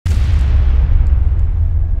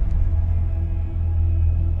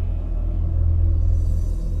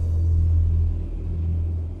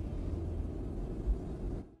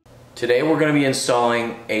Today we're going to be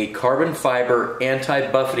installing a carbon fiber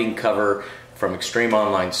anti-buffeting cover from Extreme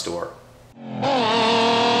Online Store.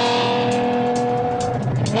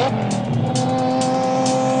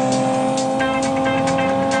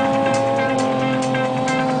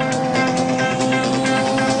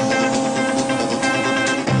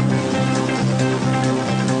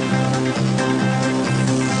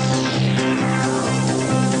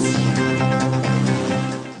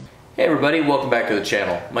 Hey everybody, welcome back to the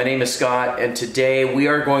channel. My name is Scott and today we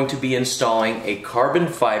are going to be installing a carbon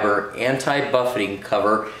fiber anti-buffeting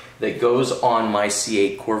cover that goes on my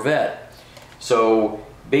C8 Corvette. So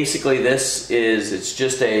basically it's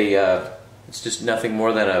just nothing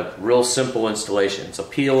more than a real simple installation. It's a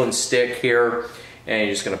peel and stick here, and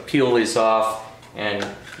you're just going to peel these off and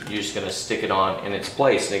you're just going to stick it on in its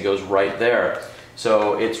place and it goes right there.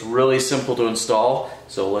 So it's really simple to install,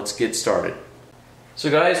 so let's get started. So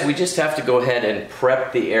guys, we just have to go ahead and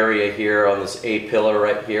prep the area here on this A-pillar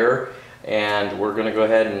right here, and we're going to go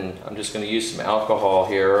ahead and I'm just going to use some alcohol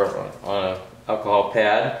here on an alcohol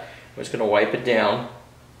pad. I'm just going to wipe it down,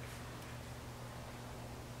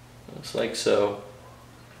 just like so.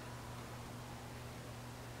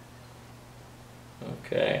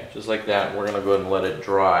 Okay, just like that. We're going to go ahead and let it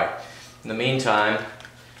dry. In the meantime,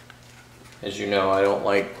 as you know, I don't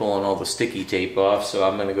like pulling all the sticky tape off, so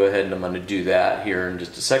I'm going to go ahead and I'm going to do that here in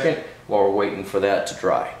just a second while we're waiting for that to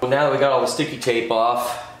dry. Well, now that we got all the sticky tape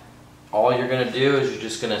off, all you're going to do is you're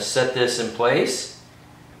just going to set this in place,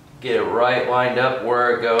 get it right lined up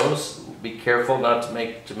where it goes. Be careful not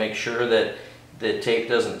to make sure that the tape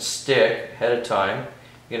doesn't stick ahead of time.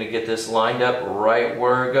 You're going to get this lined up right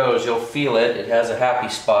where it goes. You'll feel it. It has a happy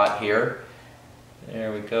spot here.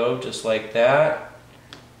 There we go, just like that.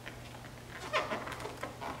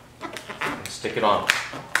 Stick it on.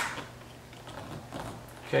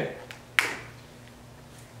 Okay.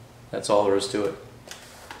 That's all there is to it.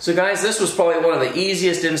 So guys, this was probably one of the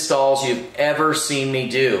easiest installs you've ever seen me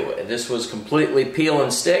do. This was completely peel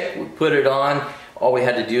and stick. We put it on. All we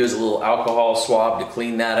had to do is a little alcohol swab to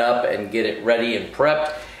clean that up and get it ready and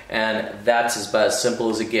prepped. And that's about as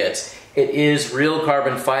simple as it gets. It is real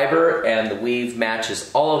carbon fiber, and the weave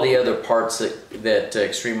matches all of the other parts that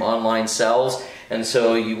Extreme Online sells, and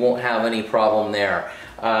so you won't have any problem there.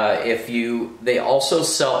 They also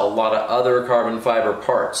sell a lot of other carbon fiber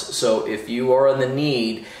parts, so if you are in the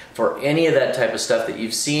need for any of that type of stuff that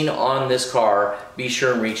you've seen on this car, be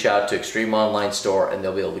sure and reach out to Extreme Online Store and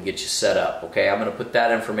they'll be able to get you set up. Okay, I'm going to put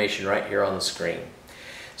that information right here on the screen.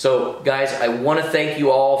 So guys, I want to thank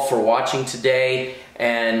you all for watching today,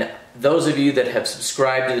 and those of you that have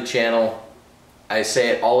subscribed to the channel, I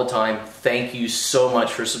say it all the time, thank you so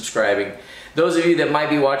much for subscribing. Those of you that might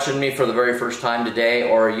be watching me for the very first time today,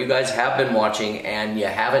 or you guys have been watching and you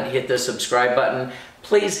haven't hit the subscribe button,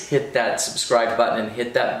 please hit that subscribe button and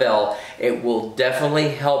hit that bell. It will definitely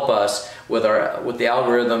help us with the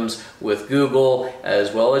algorithms with Google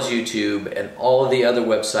as well as YouTube and all of the other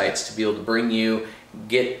websites to be able to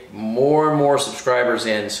get more and more subscribers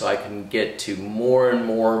in, so I can get to more and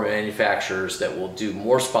more manufacturers that will do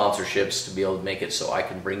more sponsorships to be able to make it so I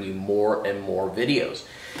can bring you more and more videos.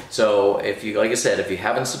 So if you, like I said, if you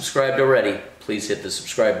haven't subscribed already, please hit the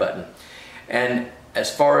subscribe button. And as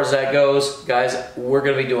far as that goes, guys, we're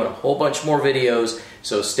going to be doing a whole bunch more videos,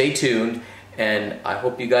 so stay tuned, and I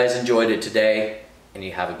hope you guys enjoyed it today, and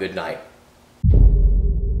you have a good night.